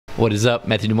What is up?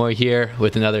 Matthew Demoy here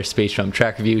with another Space Drum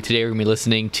track review. Today we're going to be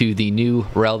listening to the new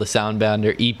Rel the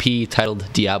Soundbender EP titled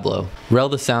Diablo. Rel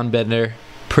the Soundbender,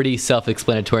 pretty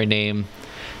self-explanatory name.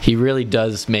 He really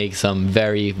does make some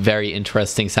very, very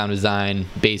interesting sound design,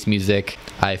 bass music.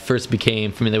 I first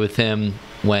became familiar with him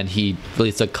when he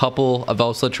released a couple of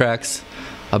Oslo tracks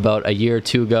about a year or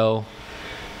two ago,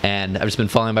 and I've just been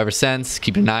following him ever since,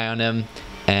 keeping an eye on him,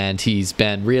 and he's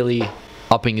been really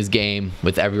upping his game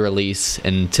with every release.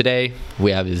 And today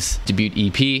we have his debut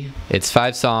EP. It's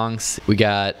 5 songs. We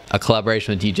got a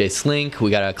collaboration with DJ Slink,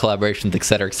 we got a collaboration with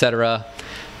etc,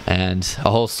 and a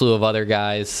whole slew of other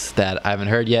guys that I haven't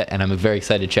heard yet and I'm very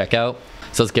excited to check out.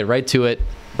 So let's get right to it.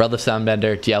 Rel the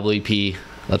Soundbender, Diablo EP.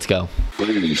 Let's go.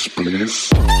 Please.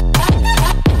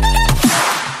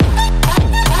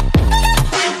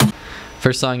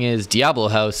 First song is Diablo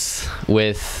House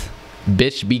with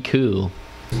Bitch Be Cool.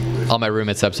 All my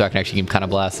roommates up so I can actually kind of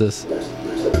blast this.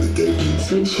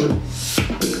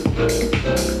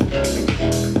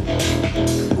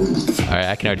 Alright,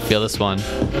 I can already feel this one.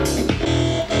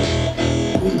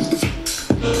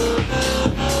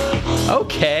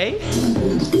 Okay.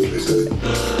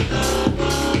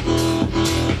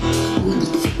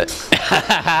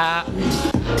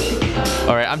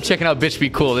 Alright, I'm checking out Bitch Be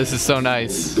Cool. This is so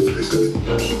nice.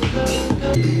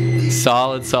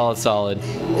 Solid, solid, solid.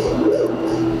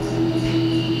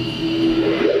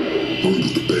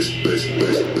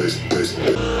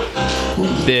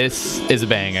 This is a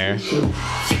banger.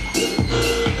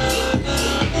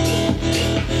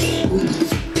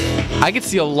 I could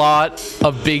see a lot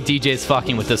of big DJs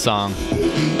fucking with this song.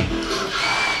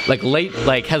 Has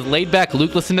Laidback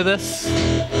Luke listened to this?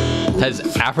 Has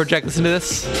Afrojack listened to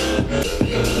this?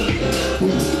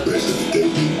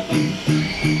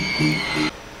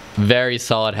 Very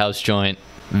solid house joint.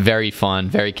 Very fun,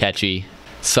 very catchy.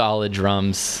 Solid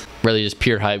drums. Really just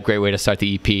pure hype. Great way to start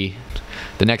the EP.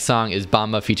 The next song is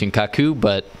Bamba featuring Kaku,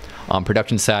 but on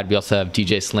production side we also have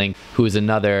DJ Slink, who is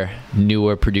another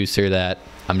newer producer that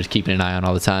I'm just keeping an eye on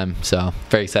all the time. So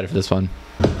very excited for this one.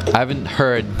 I haven't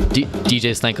heard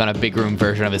DJ Slink on a big room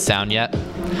version of his sound yet.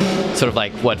 Sort of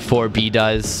like what 4B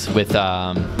does with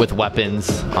Weapons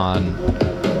on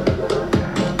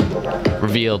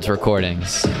Revealed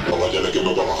recordings.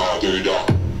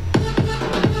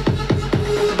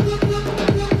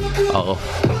 Oh,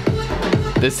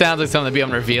 this sounds like something to be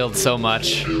on Revealed so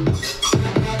much.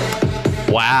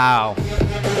 Wow.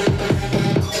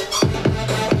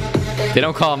 They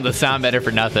don't call him the Soundbender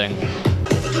for nothing.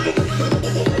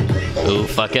 Ooh,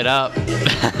 fuck it up.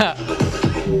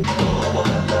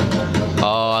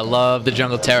 Oh, I love the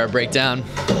Jungle Terror breakdown.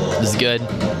 This is good.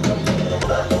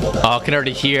 Oh, I can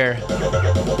already hear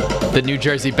the New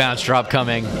Jersey bounce drop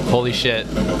coming. Holy shit.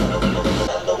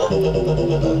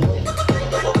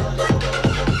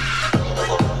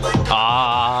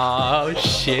 Oh,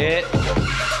 shit.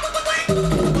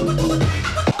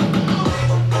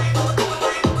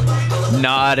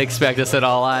 Not expect this at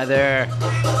all either.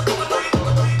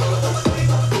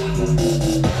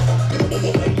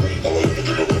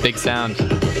 Big sound.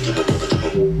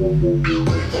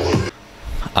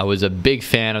 I was a big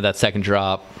fan of that second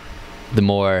drop. The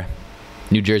more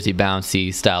New Jersey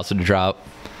bouncy styles of the drop.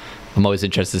 I'm always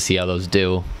interested to see how those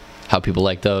do. How people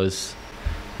like those.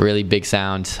 Really big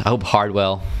sound. I hope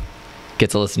Hardwell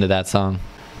gets to listen to that song.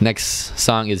 Next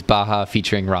song is Baja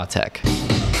featuring Rawtech.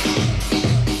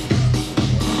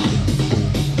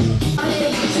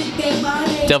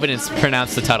 Delvin didn't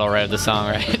pronounce the title right of the song,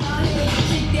 right?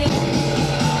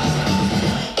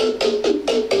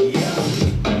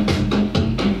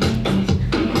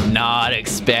 Not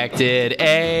expected.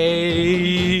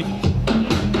 Ay.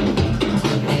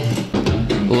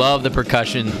 Love the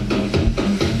percussion.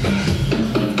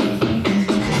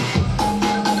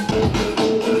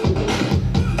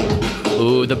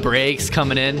 Ooh, the breaks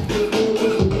coming in.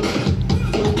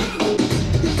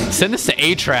 Send this to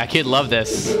A-Track, he'd love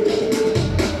this.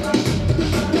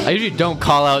 I usually don't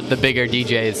call out the bigger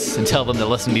DJs and tell them to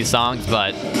listen to these songs,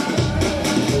 but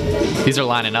these are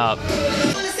lining up.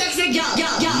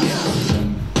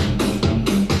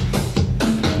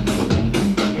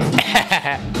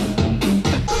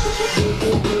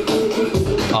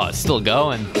 Oh, it's still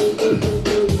going.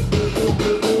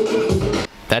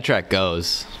 That track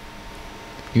goes.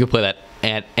 You can play that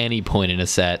at any point in a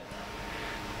set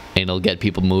and it'll get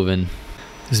people moving.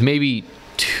 There's maybe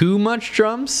too much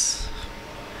drums.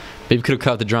 Maybe could have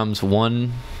cut the drums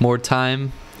one more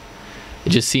time.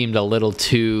 It just seemed a little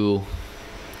too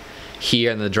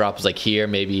here, and the drop was like here.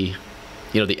 Maybe,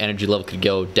 you know, the energy level could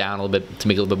go down a little bit to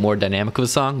make it a little bit more dynamic of a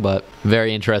song, but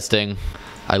very interesting.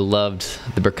 I loved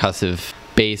the percussive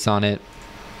bass on it.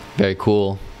 Very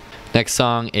cool. Next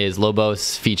song is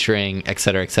Lobos featuring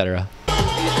etc. etc.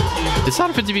 Is this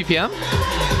on 50 BPM?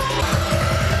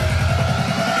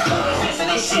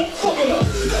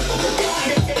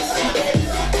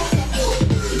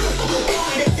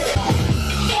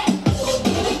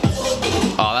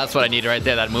 Oh, that's what I need right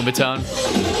there, that moombahton.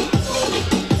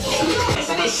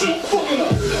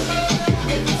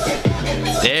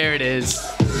 There it is.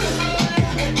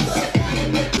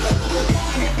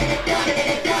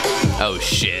 Oh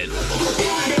shit.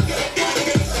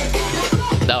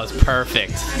 That was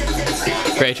perfect.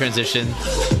 Great transition.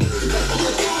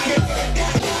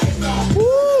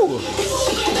 Woo!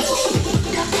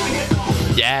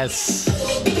 Yes.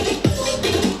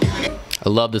 I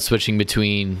love the switching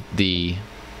between the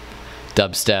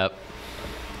dubstep,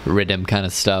 rhythm kind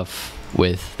of stuff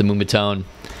with the moombahton.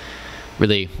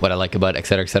 Really, what I like about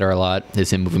etc. etc. a lot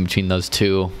is him moving between those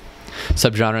two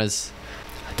subgenres.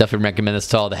 Definitely recommend this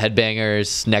to all the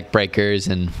headbangers, neck breakers,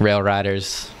 and rail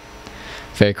riders.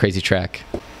 Very crazy track.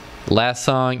 Last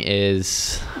song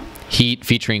is Heat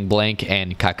featuring Blank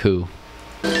and Kaku.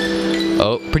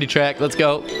 Oh, pretty track. Let's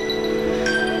go.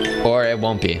 Or it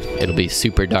won't be. It'll be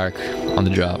super dark on the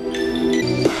drop.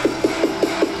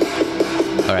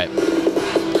 Alright.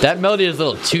 That melody is a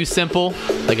little too simple.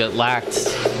 Like it lacked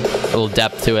a little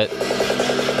depth to it.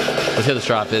 Let's see what this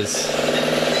drop is.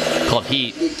 Called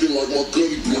Heat.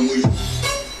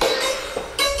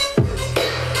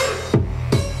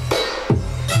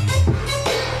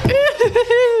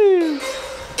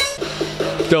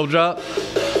 Double drop.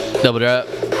 Double drop.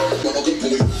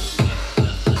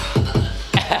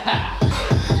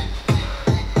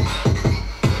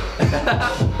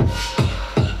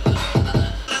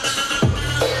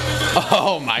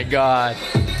 Oh my god.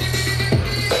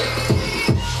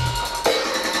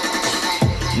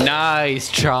 Nice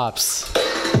chops.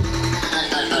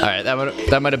 Alright,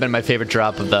 that might have been my favorite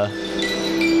drop of the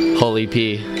whole EP.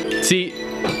 See,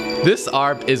 this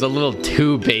ARP is a little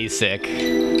too basic.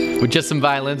 With just some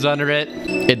violins under it,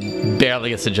 it barely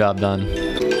gets the job done.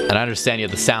 And I understand you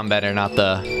have the Soundbender, not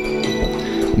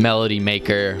the melody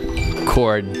maker,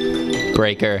 chord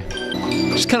breaker.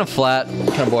 Just kind of flat,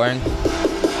 kind of boring.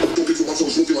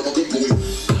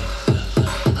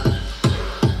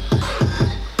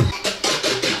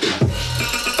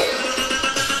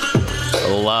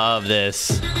 Love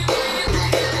this.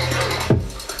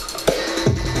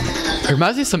 It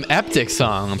reminds me of some Eptic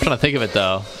song. I'm trying to think of it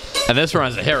though. And this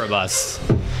runs a Herobus.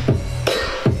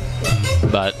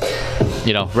 But,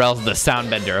 you know, Rel's the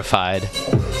Soundbenderified.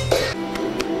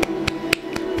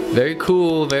 Very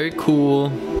cool, very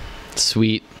cool.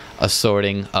 Sweet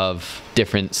assorting of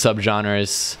different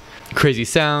subgenres. Crazy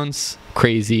sounds,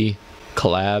 crazy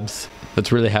collabs.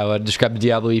 That's really how I'd describe the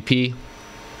Diablo EP. You're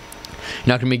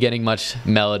not going to be getting much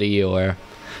melody or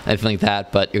anything like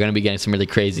that, but you're going to be getting some really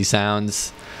crazy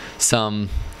sounds. Some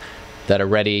that are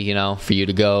ready, you know, for you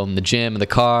to go in the gym, in the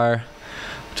car,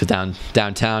 to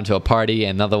downtown to a party,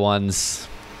 and other ones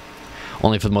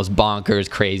only for the most bonkers,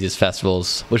 craziest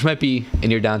festivals, which might be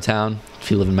in your downtown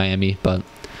if you live in Miami, but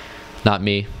not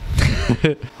me.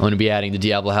 I'm going to be adding the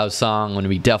Diablo House song. I'm going to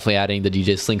be definitely adding the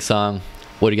DJ Slink song.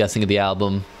 What do you guys think of the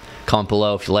album? Comment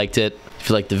below if you liked it. If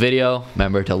you liked the video,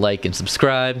 remember to like and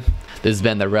subscribe. This has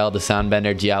been the Rel the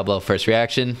Soundbender Diablo First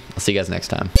Reaction. I'll see you guys next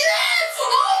time.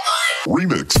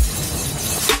 Remix.